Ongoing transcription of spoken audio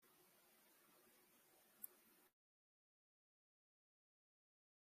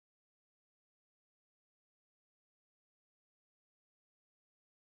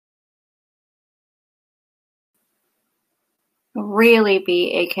really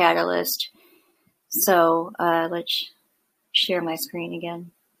be a catalyst. So let's share my screen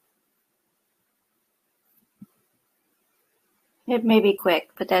again. It may be quick,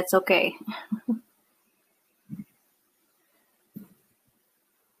 but that's okay.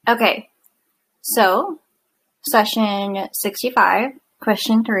 Okay, so session 65,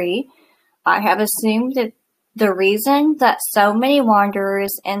 question 3. I have assumed that the reason that so many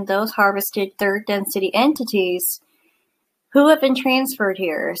wanderers and those harvested third density entities who have been transferred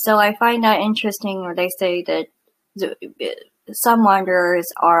here. So I find that interesting where they say that some wanderers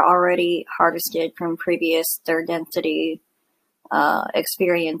are already harvested from previous third density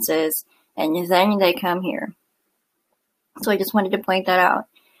experiences, and then they come here. So I just wanted to point that out.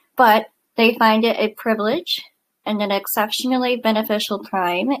 But they find it a privilege and an exceptionally beneficial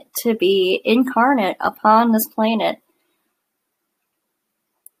time to be incarnate upon this planet.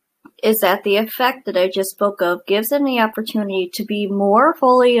 Is that the effect that I just spoke of gives them the opportunity to be more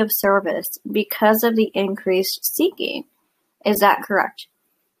fully of service because of the increased seeking. Is that correct?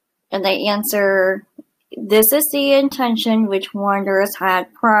 And they answer, this is the intention which wanderers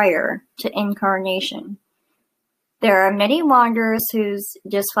had prior to incarnation. There are many wanderers whose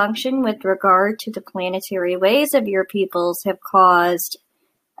dysfunction with regard to the planetary ways of your peoples have caused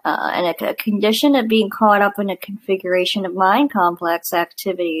a condition of being caught up in a configuration of mind complex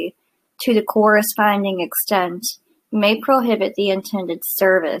activity to the corresponding extent may prohibit the intended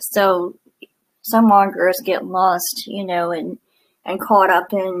service. So some wanderers get lost, and caught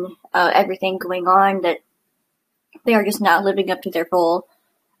up in everything going on that they are just not living up to their full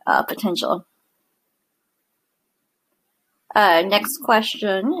potential. Next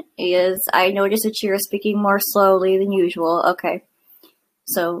question is, I notice that you're speaking more slowly than usual. Okay,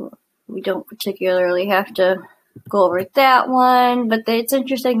 so we don't particularly have to go over that one, but it's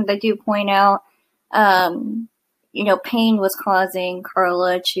interesting that they do point out, pain was causing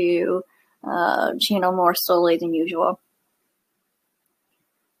Carla to channel more slowly than usual.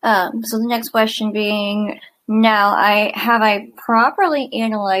 So the next question being, now I properly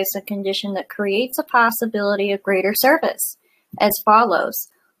analyzed a condition that creates a possibility of greater service as follows.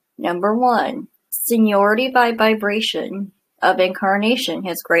 Number 1, seniority by vibration of incarnation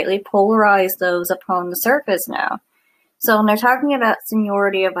has greatly polarized those upon the surface now. So when they're talking about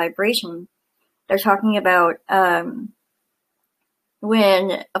seniority of vibration, they're talking about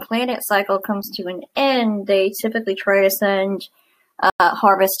when a planet cycle comes to an end, they typically try to send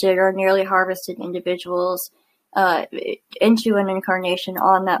harvested or nearly harvested individuals into an incarnation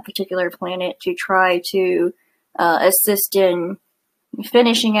on that particular planet to try to assist in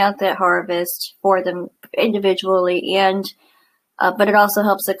finishing out that harvest for them individually, and but it also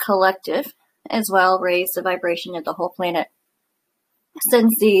helps the collective as well raise the vibration of the whole planet.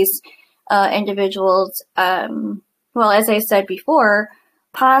 Since these individuals, as I said before,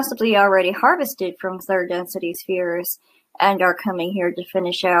 possibly already harvested from third density spheres and are coming here to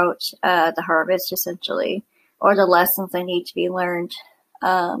finish out the harvest, essentially, or the lessons that need to be learned,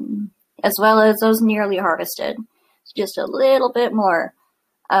 as well as those nearly harvested. Just a little bit more.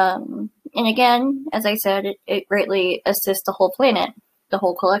 And again, as I said, it greatly assists the whole planet, the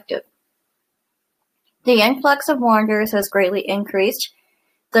whole collective. The influx of wanderers has greatly increased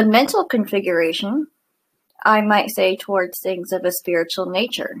the mental configuration, I might say, towards things of a spiritual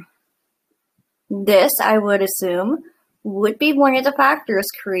nature. This, I would assume, would be one of the factors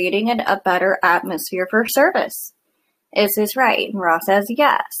creating a better atmosphere for service. Is this right? And Ross says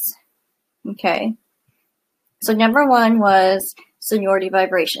yes. Okay. So number 1 was seniority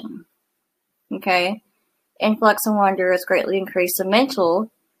vibration. Okay. Influx of wanderers greatly increased the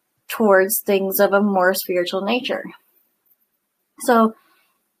mental towards things of a more spiritual nature. So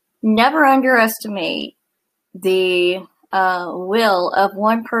never underestimate the will of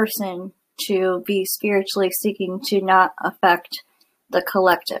one person to be spiritually seeking to not affect the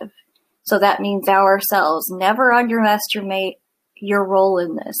collective. So that means ourselves. Never underestimate your role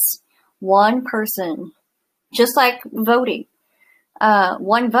in this. One person, just like voting,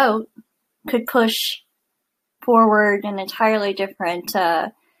 one vote could push forward an entirely different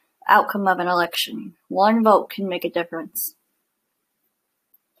outcome of an election. One vote can make a difference.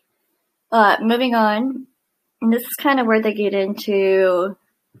 Moving on, and this is kind of where they get into,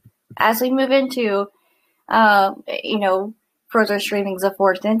 as we move into, further streamings of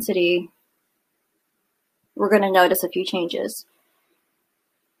fourth density, we're going to notice a few changes.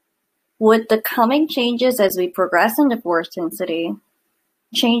 With the coming changes as we progress into fourth density,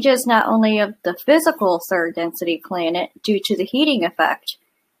 changes not only of the physical third density planet due to the heating effect,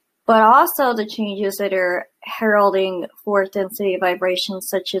 but also the changes that are heralding fourth density vibrations,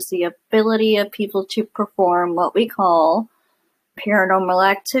 such as the ability of people to perform what we call paranormal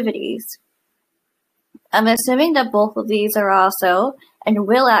activities. I'm assuming that both of these are also and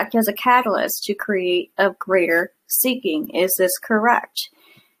will act as a catalyst to create a greater seeking. Is this correct?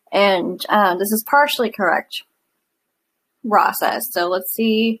 And this is partially correct, process. So let's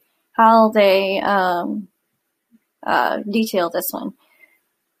see how they detail this one.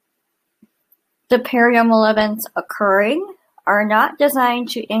 The paranormal events occurring are not designed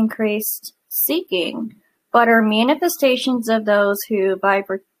to increase seeking, but are manifestations of those whose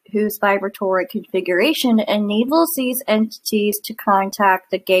vibratory configuration enables these entities to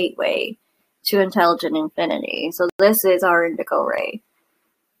contact the gateway to intelligent infinity. So this is our indigo ray.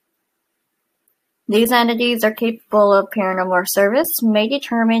 These entities are capable of paranormal service, may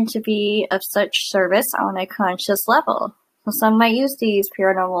determine to be of such service on a conscious level. So some might use these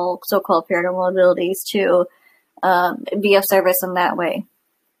so-called paranormal abilities to be of service in that way.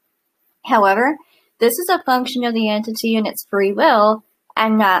 However, this is a function of the entity and its free will,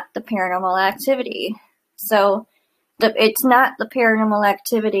 and not the paranormal activity. So it's not the paranormal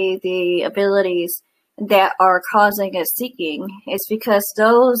activity, the abilities that are causing a seeking. It's because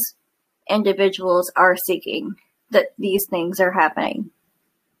those individuals are seeking that these things are happening.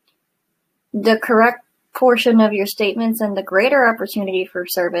 The correct portion of your statements and the greater opportunity for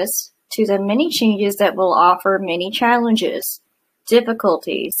service to the many changes that will offer many challenges,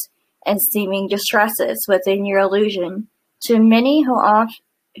 difficulties, and seeming distresses within your illusion to many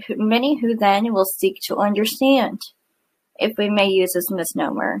who then will seek to understand, if we may use this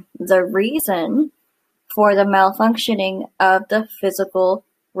misnomer, the reason for the malfunctioning of the physical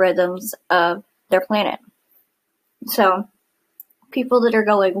rhythms of their planet. So, people that are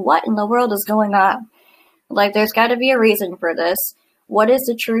going, what in the world is going on? Like, there's got to be a reason for this. What is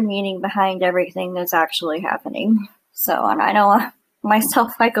the true meaning behind everything that's actually happening? So, and I know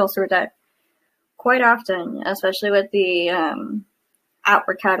myself, I go through that quite often, especially with the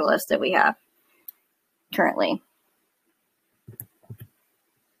outward catalyst that we have currently.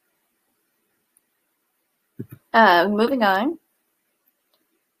 Moving on.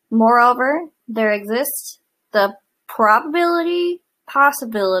 Moreover, there exists the possibility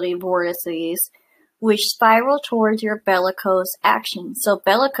vortices which spiral towards your bellicose action. So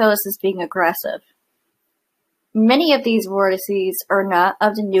bellicose is being aggressive. Many of these vortices are not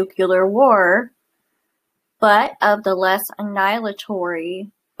of the nuclear war, but of the less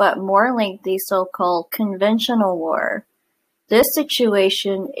annihilatory, but more lengthy so-called conventional war. This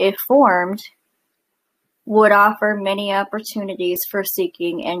situation, if formed, would offer many opportunities for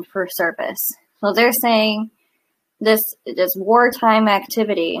seeking and for service. So they're saying this wartime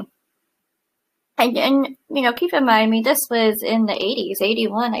activity, and keep in mind, I mean, this was in the 80s,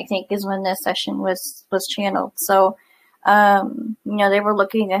 81, I think, is when this session was channeled. So, they were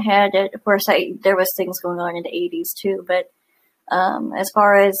looking ahead at, of course, there was things going on in the 80s too, but as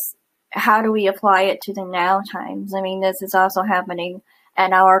far as how do we apply it to the now times, I mean, this is also happening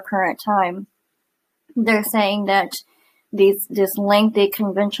at our current time. They're saying that this lengthy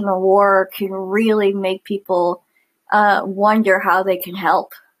conventional war can really make people wonder how they can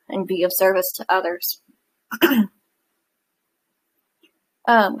help and be of service to others.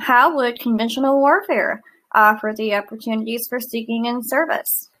 How would conventional warfare offer the opportunities for seeking and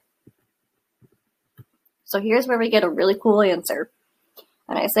service? So here's where we get a really cool answer.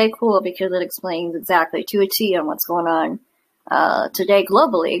 And I say cool because it explains exactly to a T on what's going on today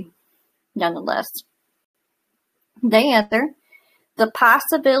globally, nonetheless. They answer, the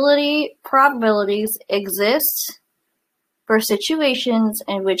probabilities exist for situations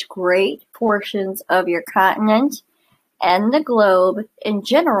in which great portions of your continent and the globe in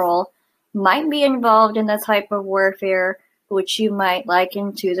general might be involved in the type of warfare which you might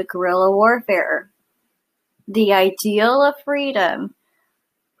liken to the guerrilla warfare. The ideal of freedom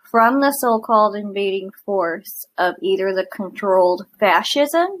from the so-called invading force of either the controlled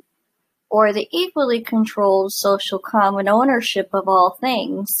fascism or the equally controlled social common ownership of all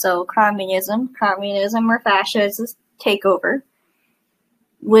things, so communism or fascist takeover,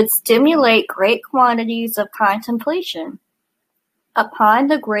 would stimulate great quantities of contemplation upon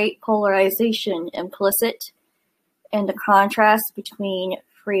the great polarization implicit in the contrast between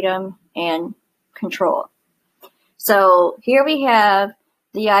freedom and control. So here we have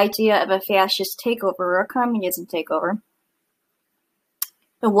the idea of a fascist takeover or a communism takeover.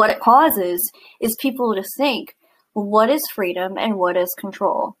 And what it causes is people to think, what is freedom and what is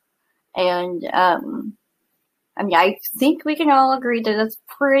control? And I think we can all agree that that's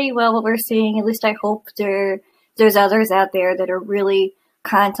pretty well what we're seeing. At least I hope there's others out there that are really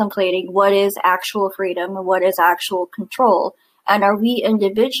contemplating what is actual freedom and what is actual control. And are we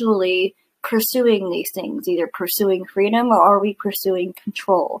individually pursuing these things, either pursuing freedom or are we pursuing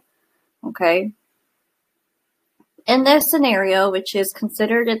control? Okay. In this scenario, which is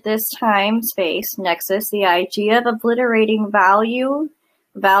considered at this time-space nexus, the idea of obliterating valuable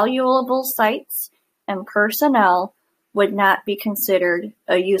sites and personnel would not be considered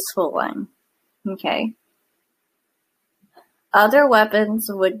a useful one. Okay. Other weapons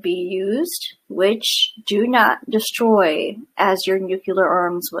would be used which do not destroy as your nuclear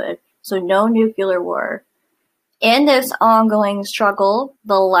arms would. So no nuclear war. In this ongoing struggle,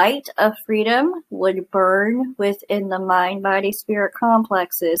 the light of freedom would burn within the mind-body-spirit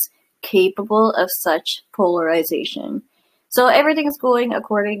complexes capable of such polarization. So everything's going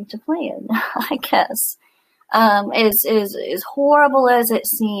according to plan, I guess. As horrible as it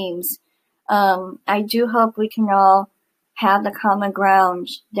seems, I do hope we can all have the common ground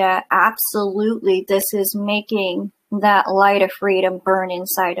that absolutely this is making that light of freedom burn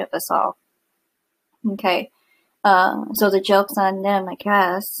inside of us all. Okay. So the joke's on them, I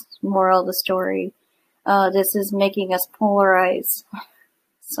guess. Moral of the story. This is making us polarize.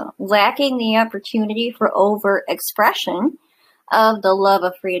 So lacking the opportunity for overt expression of the love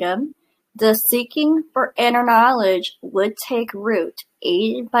of freedom, the seeking for inner knowledge would take root,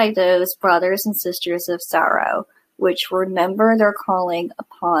 aided by those brothers and sisters of sorrow, which remember their calling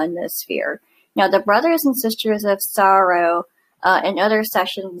upon this sphere. Now, the brothers and sisters of sorrow and other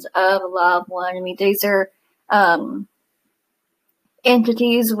sessions of Love One, I mean, these are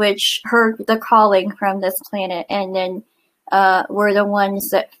entities which heard the calling from this planet and then were the ones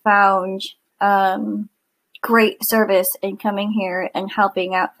that found great service in coming here and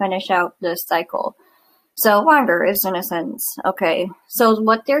helping out finish out this cycle. So wanderers in a sense. Okay. So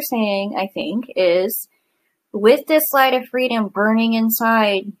what they're saying, I think, is with this light of freedom burning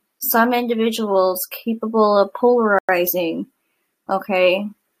inside some individuals capable of polarizing, okay,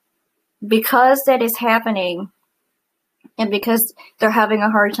 because that is happening and because they're having a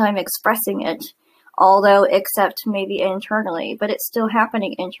hard time expressing it, although except maybe internally, but it's still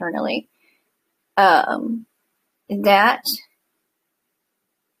happening internally, that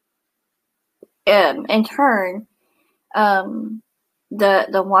in turn,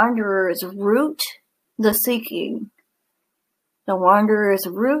 the wanderers root the seeking. The wanderers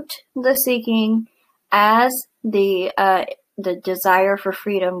root the seeking as the desire for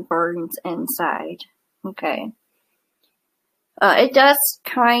freedom burns inside. Okay. It does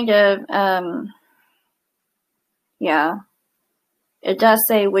kind of, it does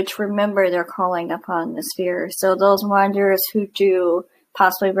say which remember their calling upon the sphere. So those wanderers who do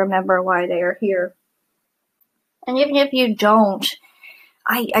possibly remember why they are here. And even if you don't,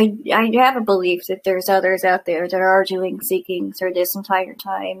 I have a belief that there's others out there that are doing seeking through this entire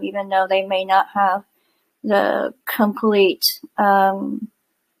time, even though they may not have the complete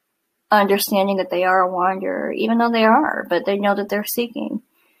understanding that they are a wanderer, even though they are, but they know that they're seeking.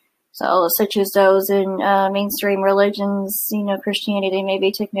 So, such as those in mainstream religions, Christianity, they may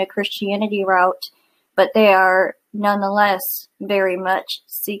be taking a Christianity route, but they are nonetheless very much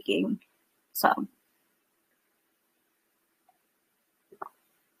seeking. So,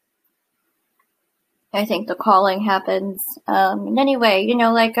 I think the calling happens in any way.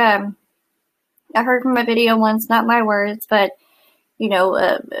 I heard from a video once, not my words, but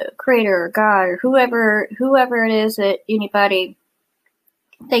creator, God, or whoever it is that anybody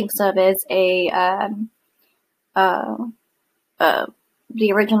thinks of as the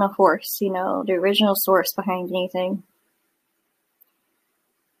original force, the original source behind anything.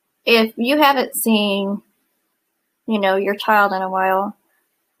 If you haven't seen, your child in a while,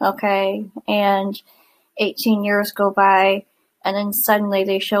 okay, and 18 years go by, and then suddenly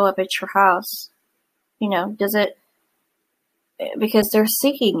they show up at your house, does it, because they're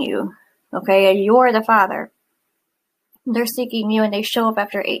seeking you, okay, and you're the father. They're seeking you and they show up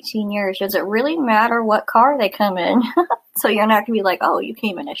after 18 years. Does it really matter what car they come in? So you're not going to be like, oh, you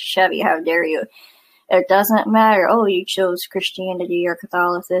came in a Chevy, how dare you? It doesn't matter, oh, you chose Christianity or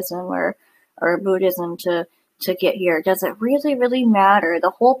Catholicism or Buddhism to get here. Does it really, really matter? The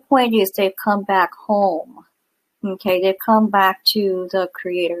whole point is they've come back home. Okay, they've come back to the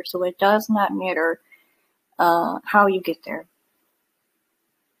Creator. So it does not matter how you get there.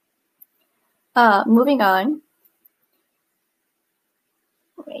 Moving on.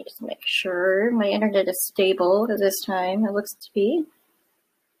 Let me just make sure my internet is stable at this time. It looks to be.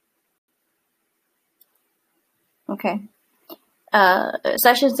 Okay.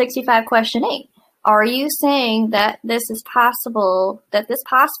 Session 65, question 8. Are you saying that this possible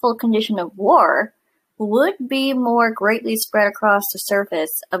condition of war would be more greatly spread across the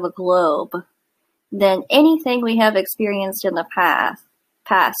surface of a globe than anything we have experienced in the past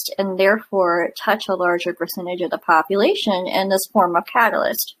past and therefore touch a larger percentage of the population in this form of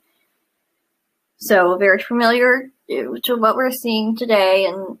catalyst. So very familiar to what we're seeing today,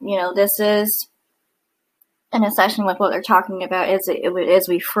 and this is in a session with what they're talking about as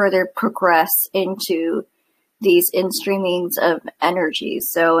we further progress into these in-streamings of energy.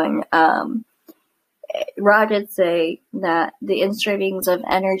 So, Ra did say that the in-streamings of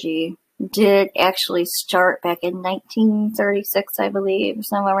energy did actually start back in 1936, I believe,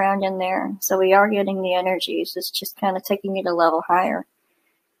 somewhere around in there. So we are getting the energies, it's just kind of taking it a level higher.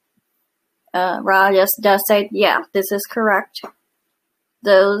 Ra just does say, yeah, this is correct.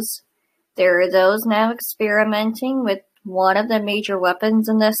 There are those now experimenting with one of the major weapons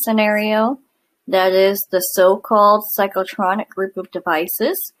in this scenario. That is the so-called psychotronic group of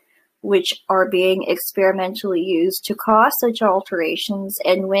devices, which are being experimentally used to cause such alterations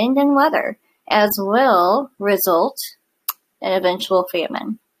in wind and weather, as will result in eventual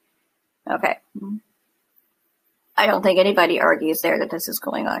famine. Okay. I don't think anybody argues there that this is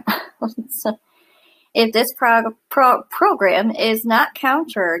going on. So, if this program is not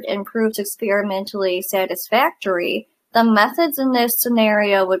countered and proves experimentally satisfactory, the methods in this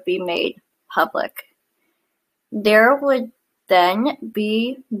scenario would be made public. There would then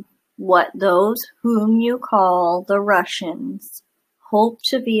be what those whom you call the Russians hope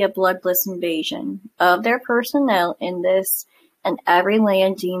to be a bloodless invasion of their personnel in this and every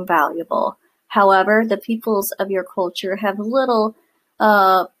land deemed valuable. However, the peoples of your culture have little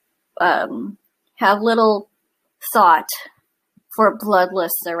thought for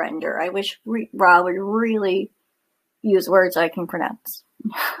bloodless surrender. I wish Ra would really use words I can pronounce.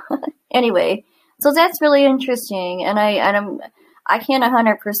 Anyway, so that's really interesting, and I can't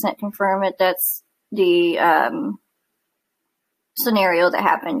 100% confirm it. That's the scenario that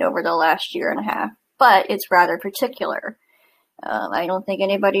happened over the last year and a half, but it's rather particular. I don't think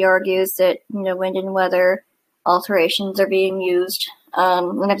anybody argues that wind and weather alterations are being used.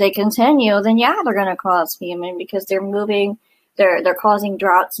 And if they continue, then yeah, they're going to cause famine because they're causing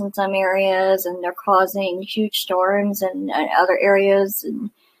droughts in some areas, and they're causing huge storms in other areas.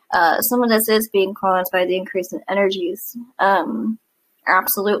 And some of this is being caused by the increase in energies.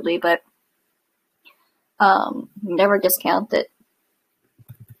 Absolutely, but never discount that,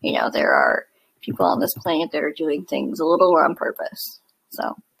 there are people on this planet that are doing things a little on purpose.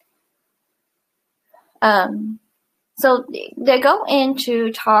 So they go in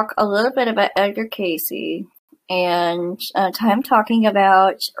to talk a little bit about Edgar Cayce and time talking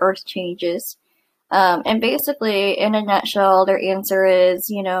about Earth changes. And basically, in a nutshell, their answer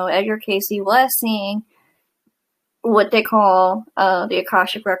is, Edgar Cayce was seeing what they call the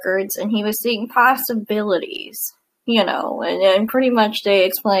Akashic Records, and he was seeing possibilities, and pretty much they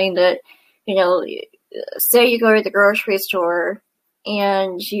explained that, say you go to the grocery store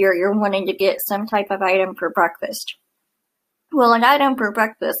and you're wanting to get some type of item for breakfast. Well, an item for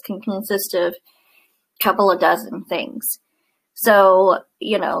breakfast can consist of a couple of dozen things. So,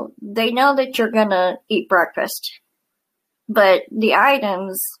 they know that you're going to eat breakfast, but the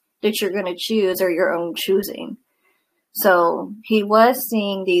items that you're going to choose are your own choosing. So he was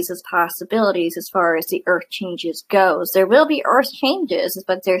seeing these as possibilities as far as the Earth changes goes. There will be Earth changes, is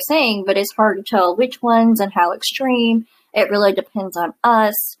what they're saying, but it's hard to tell which ones and how extreme. It really depends on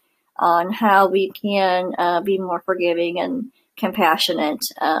us, on how we can be more forgiving and compassionate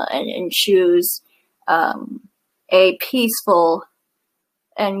and choose a peaceful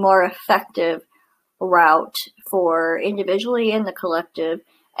and more effective route for individually and the collective,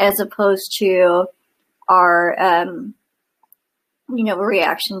 as opposed to our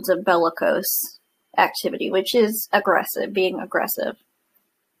reactions of bellicose activity, which is aggressive, being aggressive.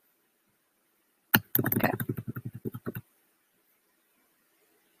 Okay.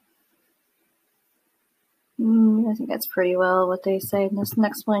 I think that's pretty well what they say in this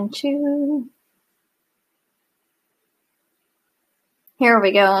next one too. Here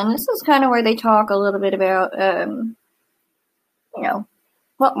we go, and this is kind of where they talk a little bit about,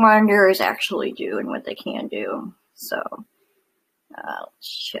 what monitors actually do and what they can do. So,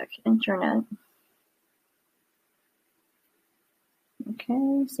 let's check internet.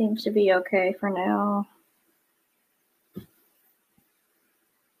 Okay, seems to be okay for now.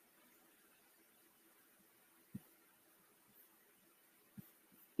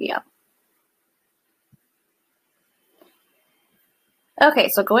 Yeah. Okay,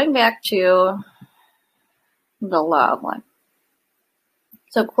 so going back to the law one.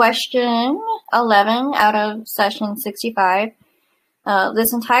 So question 11 out of session 65.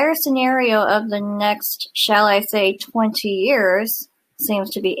 This entire scenario of the next, shall I say, 20 years seems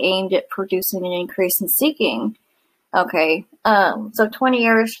to be aimed at producing an increase in seeking Okay. So 20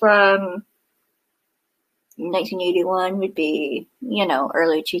 years from 1981 would be,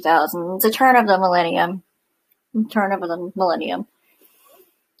 early 2000s, the turn of the millennium. Turn of the millennium.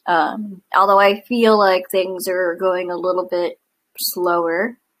 Although I feel like things are going a little bit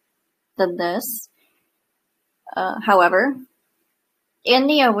slower than this. However, in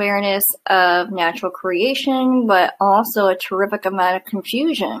the awareness of natural creation, but also a terrific amount of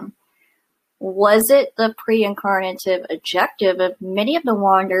confusion, was it the pre-incarnative objective of many of the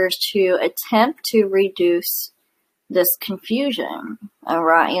wanderers to attempt to reduce this confusion?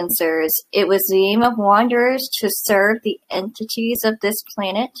 Ra answers, it was the aim of wanderers to serve the entities of this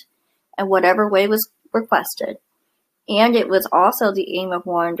planet in whatever way was requested. And it was also the aim of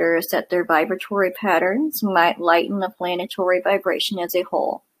wanderers that their vibratory patterns might lighten the planetary vibration as a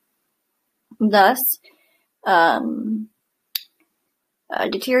whole. Thus,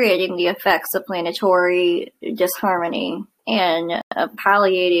 deteriorating the effects of planetary disharmony and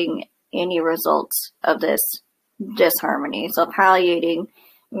palliating any results of this disharmony. So palliating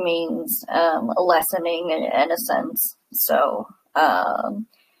means lessening in a sense. So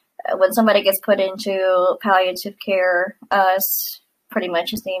when somebody gets put into palliative care, pretty much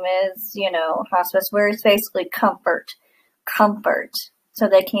the same as, hospice, where it's basically comfort. So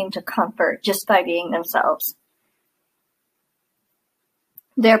they came to comfort just by being themselves.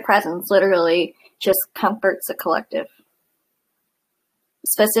 Their presence literally just comforts the collective.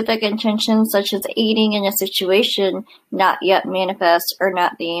 Specific intentions such as aiding in a situation not yet manifest are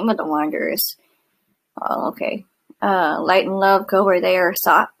not the aim of the wanderers. Okay. Light and love go where they are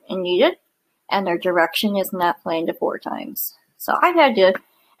sought and needed, and their direction is not planned aforetimes. So I've had to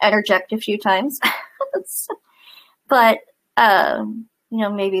interject a few times, but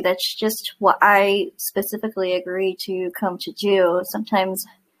maybe that's just what I specifically agreed to come to do. Sometimes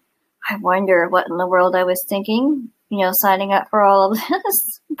I wonder what in the world I was thinking, signing up for all of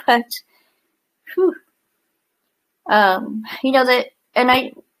this. But, whew. That, and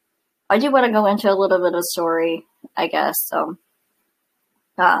I do want to go into a little bit of story, I guess. So,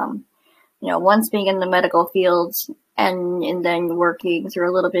 once being in the medical fields and then working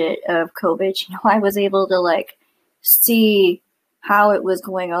through a little bit of COVID, I was able to see how it was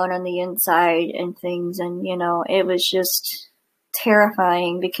going on the inside and things. And, it was just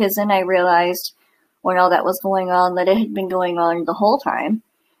terrifying, because then I realized when all that was going on that it had been going on the whole time.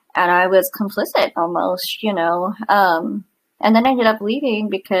 And I was complicit almost, and then I ended up leaving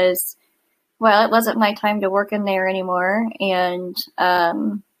because, well, it wasn't my time to work in there anymore. And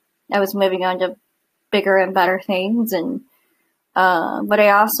I was moving on to bigger and better things. And but I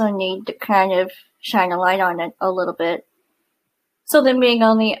also need to kind of shine a light on it a little bit. So then being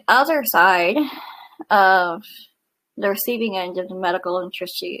on the other side of the receiving end of the medical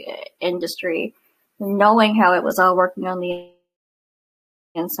industry, knowing how it was all working on the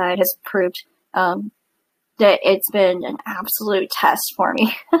inside has proved that it's been an absolute test for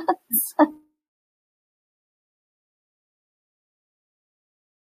me.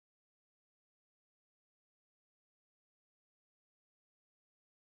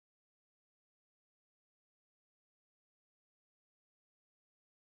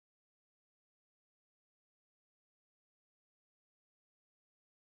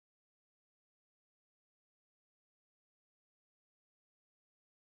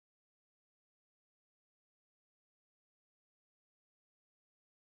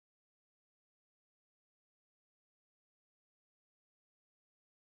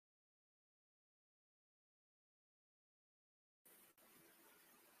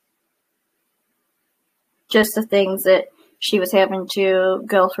 Just the things that she was having to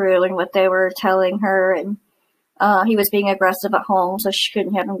go through and what they were telling her. And he was being aggressive at home, so she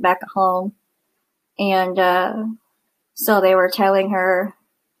couldn't have him back at home. And so they were telling her,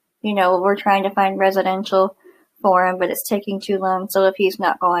 we're trying to find residential for him, but it's taking too long. So if he's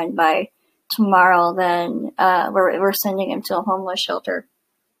not going by tomorrow, then we're sending him to a homeless shelter.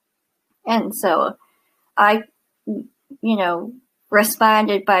 And so I,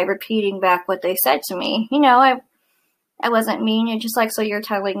 responded by repeating back what they said to me. I wasn't mean. It's just so you're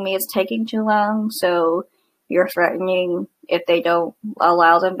telling me it's taking too long, so you're threatening if they don't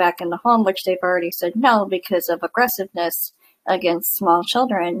allow them back in the home, which they've already said no because of aggressiveness against small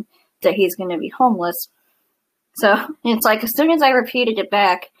children, that he's going to be homeless. So it's as soon as I repeated it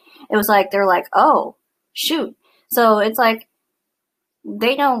back, it was they're oh, shoot. So it's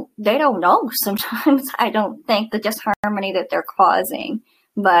they don't know sometimes. I don't think the disharmony that they're causing,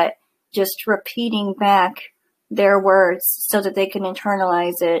 but just repeating back their words so that they can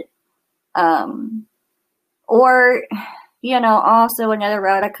internalize it. Or, also another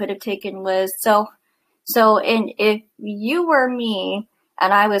route I could have taken was, so So, and if you were me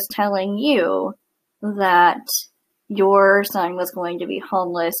and I was telling you that your son was going to be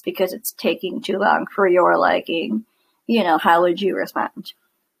homeless because it's taking too long for your liking, how would you respond?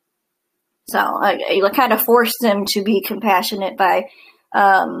 So I kind of force them to be compassionate by,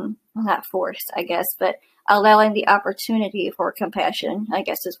 not force, I guess, but allowing the opportunity for compassion, I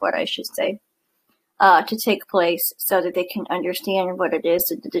guess is what I should say, to take place so that they can understand what it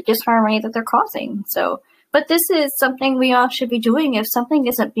is, the disharmony that they're causing. So, but this is something we all should be doing. If something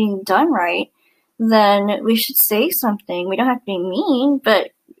isn't being done right, then we should say something. We don't have to be mean,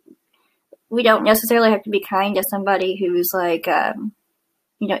 but we don't necessarily have to be kind to somebody who's like,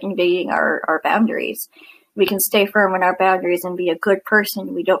 invading our boundaries. We can stay firm on our boundaries and be a good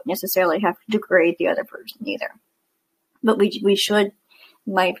person. We don't necessarily have to degrade the other person either. But we should,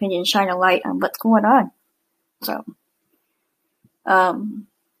 in my opinion, shine a light on what's going on. So,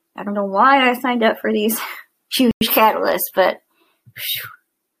 I don't know why I signed up for these huge catalysts, but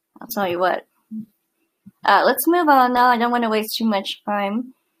I'll tell you what. Let's move on now. I don't want to waste too much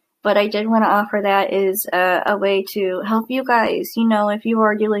time, but I did want to offer that as a way to help you guys. If you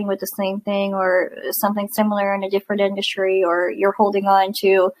are dealing with the same thing or something similar in a different industry, or you're holding on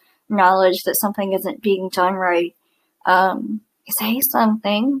to knowledge that something isn't being done right, say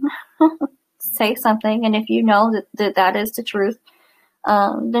something. Say something, and if you know that is the truth,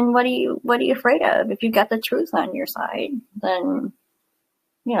 then what are you afraid of? If you got the truth on your side, then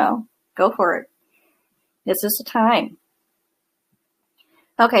go for it. This is the time.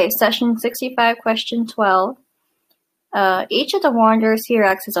 Okay, session 65, question 12. Each of the wanderers here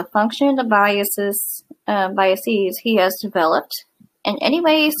acts as a function of the biases he has developed, in any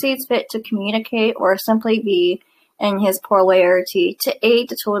way he sees fit to communicate or simply be in his polarity to aid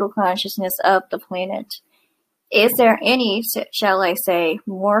the total consciousness of the planet. Is there any, shall I say,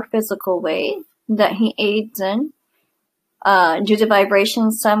 more physical way that he aids in? Do the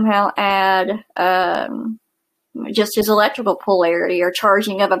vibrations somehow add just his electrical polarity or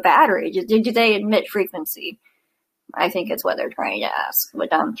charging of a battery? Do they emit frequency? I think it's what they're trying to ask,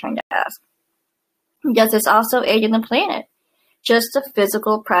 what I'm trying to ask. Does this also aid in the planet? Just the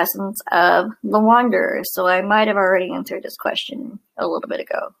physical presence of the wanderers. So I might have already answered this question a little bit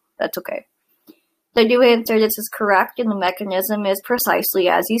ago. That's okay. I do answer this is correct, and the mechanism is precisely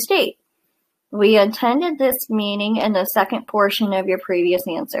as you state. We intended this meaning in the second portion of your previous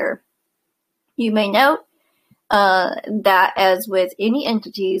answer. You may note that as with any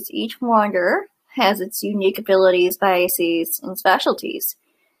entities, each wanderer has its unique abilities, biases, and specialties,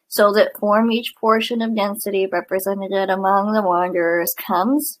 so that from each portion of density represented among the wanderers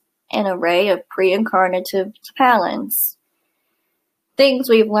comes an array of pre-incarnative talents, things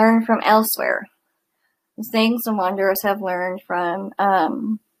we've learned from elsewhere, things the wanderers have learned from,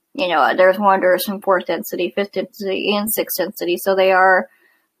 there's wanderers from 4th density, 5th density, and 6th density, so they are,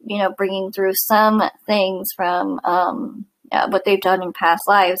 bringing through some things from what they've done in past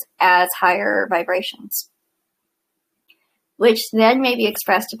lives as higher vibrations, which then may be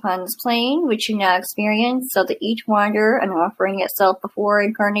expressed upon this plane, which you now experience, so that each wanderer, in offering itself before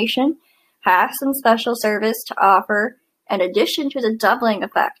incarnation, has some special service to offer in addition to the doubling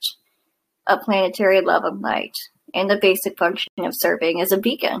effect of planetary love and light, and the basic function of serving as a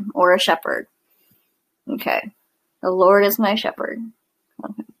beacon or a shepherd. Okay. The Lord is my shepherd.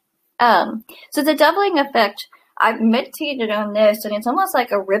 Okay. So the doubling effect, I've meditated on this, and it's almost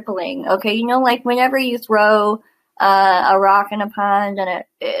like a rippling. Okay, like whenever you throw a rock in a pond, and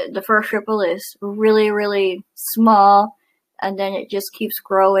the first ripple is really, really small, and then it just keeps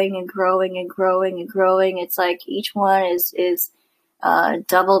growing and growing and growing and growing. It's like each one is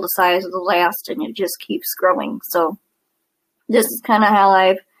double the size of the last, and it just keeps growing. So this is kind of how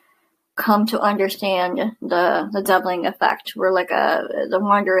I've come to understand the doubling effect, where the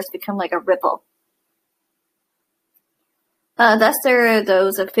wanderers become like a ripple. Thus, there are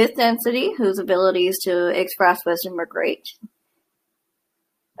those of 5th density whose abilities to express wisdom are great.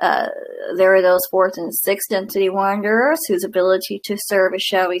 There are those 4th and 6th density wanderers whose ability to serve as,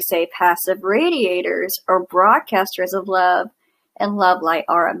 shall we say, passive radiators or broadcasters of love and love light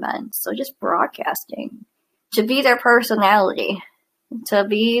are immense. So just broadcasting, to be their personality, to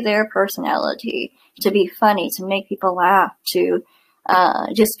be funny, to make people laugh, to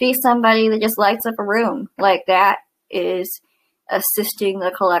just be somebody that just lights up a room. Like that is assisting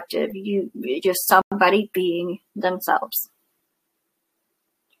the collective. Just somebody being themselves.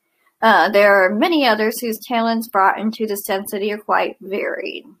 There are many others whose talents brought into this density are quite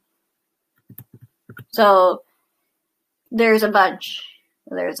varied. So there's a bunch.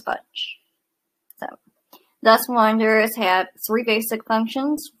 So, thus wanderers have 3 basic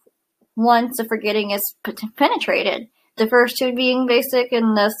functions. once the forgetting is penetrated. The first two being basic,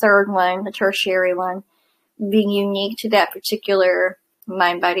 and the third one, the tertiary one, being unique to that particular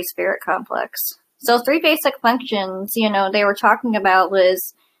mind, body, spirit complex. So 3 basic functions, they were talking about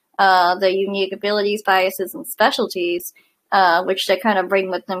was the unique abilities, biases, and specialties, which they kind of bring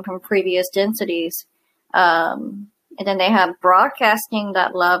with them from previous densities. And then they have broadcasting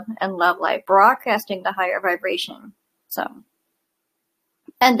that love and love light, broadcasting the higher vibration. So,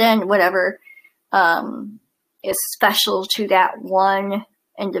 and then whatever is special to that one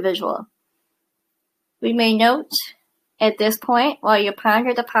individual. We may note at this point, while you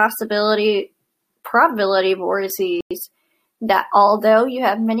ponder the probability vortices, that although you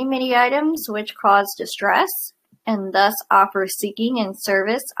have many, many items which cause distress and thus offer seeking and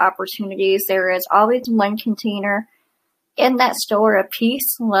service opportunities, there is always one container in that store of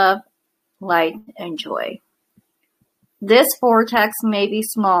peace, love, light, and joy. This vortex may be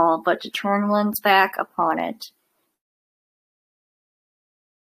small, but to turn one's back upon it.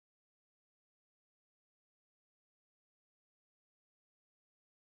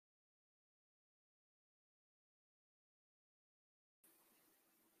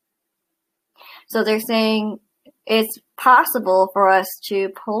 So they're saying it's possible for us to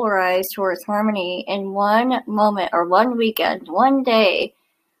polarize towards harmony in one moment or one weekend, one day,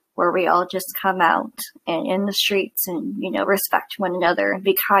 where we all just come out and in the streets and, respect one another and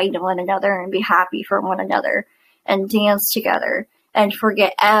be kind to one another and be happy for one another and dance together and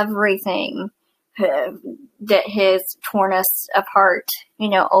forget everything that has torn us apart,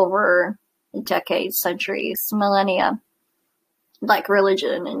 over decades, centuries, millennia, like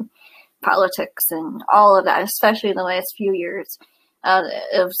religion and politics and all of that, especially in the last few years,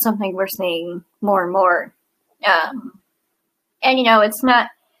 of something we're seeing more and more. And,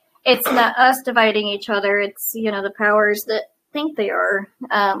 it's not us dividing each other. It's, the powers that think they are.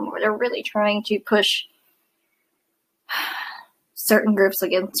 They're really trying to push certain groups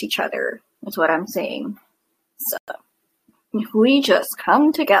against each other, is what I'm saying. So, if we just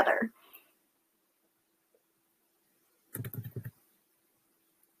come together.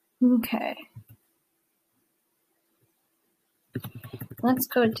 Okay. Let's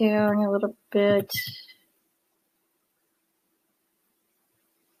go down a little bit.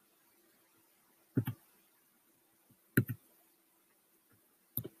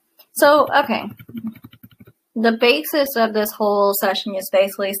 So, okay. The basis of this whole session is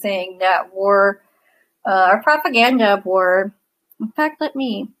basically saying that war, or propaganda of war, in fact, let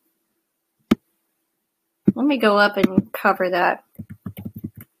me go up and cover that.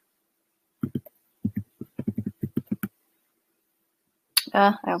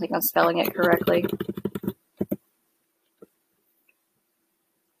 I don't think I'm spelling it correctly.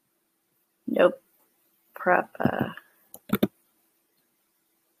 Nope.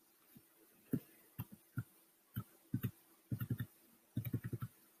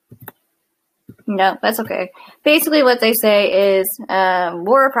 No, that's okay. Basically what they say is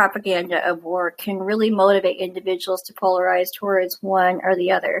war propaganda of war can really motivate individuals to polarize towards one or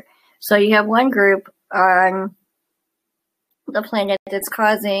the other. So you have one group on the planet that's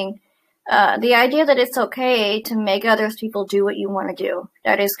causing the idea that it's okay to make other people do what you want to do.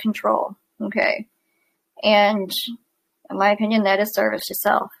 That is control. Okay. And in my opinion, that is service to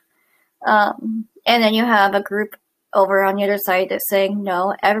self. And then you have a group over on the other side that's saying,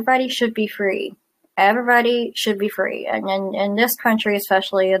 no, everybody should be free. Everybody should be free. And in this country,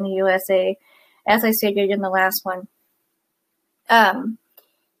 especially in the USA, as I stated in the last one,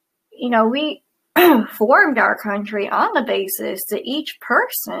 we formed our country on the basis that each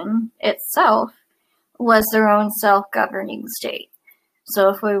person itself was their own self-governing state. So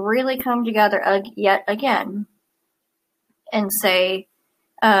if we really come together yet again and say,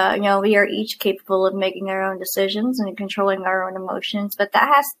 we are each capable of making our own decisions and controlling our own emotions, but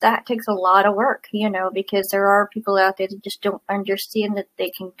that takes a lot of work, because there are people out there that just don't understand that they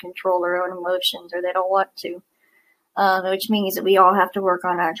can control their own emotions, or they don't want to, which means that we all have to work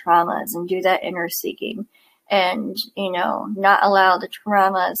on our traumas and do that inner seeking and, not allow the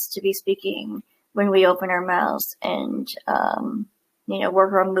traumas to be speaking when we open our mouths and,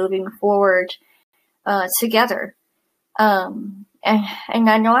 work on moving forward together. And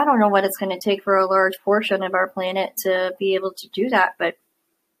I don't know what it's going to take for a large portion of our planet to be able to do that, but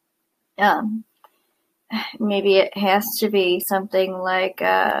maybe it has to be something like,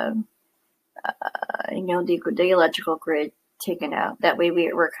 the electrical grid taken out. That way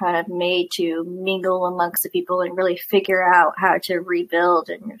we're kind of made to mingle amongst the people and really figure out how to rebuild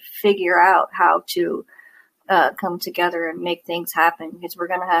and figure out how to come together and make things happen, because we're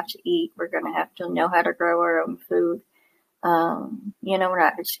going to have to eat. We're going to have to know how to grow our own food. We're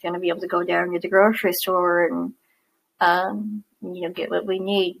not just going to be able to go down to the grocery store and, get what we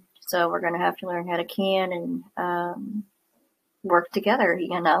need. So we're going to have to learn how to can and work together,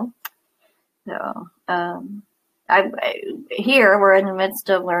 So here we're in the midst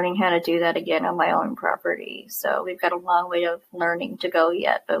of learning how to do that again on my own property. So we've got a long way of learning to go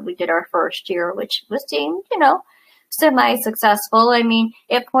yet, but we did our first year, which was deemed, semi-successful. I mean,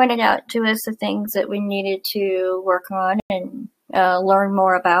 it pointed out to us the things that we needed to work on and learn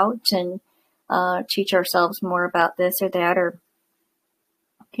more about and teach ourselves more about this or that, or,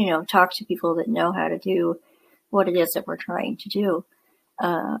 talk to people that know how to do what it is that we're trying to do.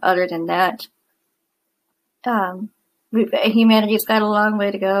 Other than that, humanity's got a long way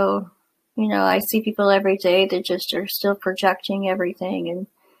to go. I see people every day that just are still projecting everything,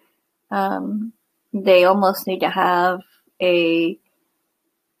 and they almost need to have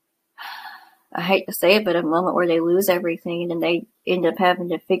I hate to say it, but a moment where they lose everything and they end up having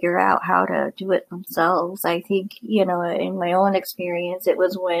to figure out how to do it themselves. I think, in my own experience, it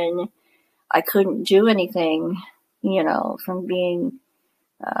was when I couldn't do anything, from being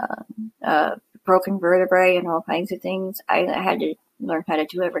broken vertebrae and all kinds of things. I had to learn how to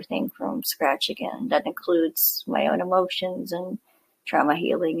do everything from scratch again. That includes my own emotions and trauma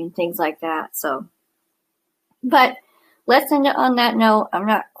healing and things like that. So, but let's end it on that note. I'm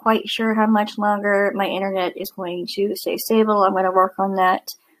not quite sure how much longer my internet is going to stay stable. I'm going to work on that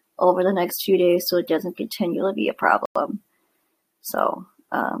over the next few days so it doesn't continue to be a problem. So,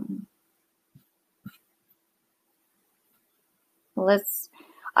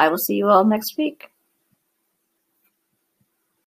 I will see you all next week.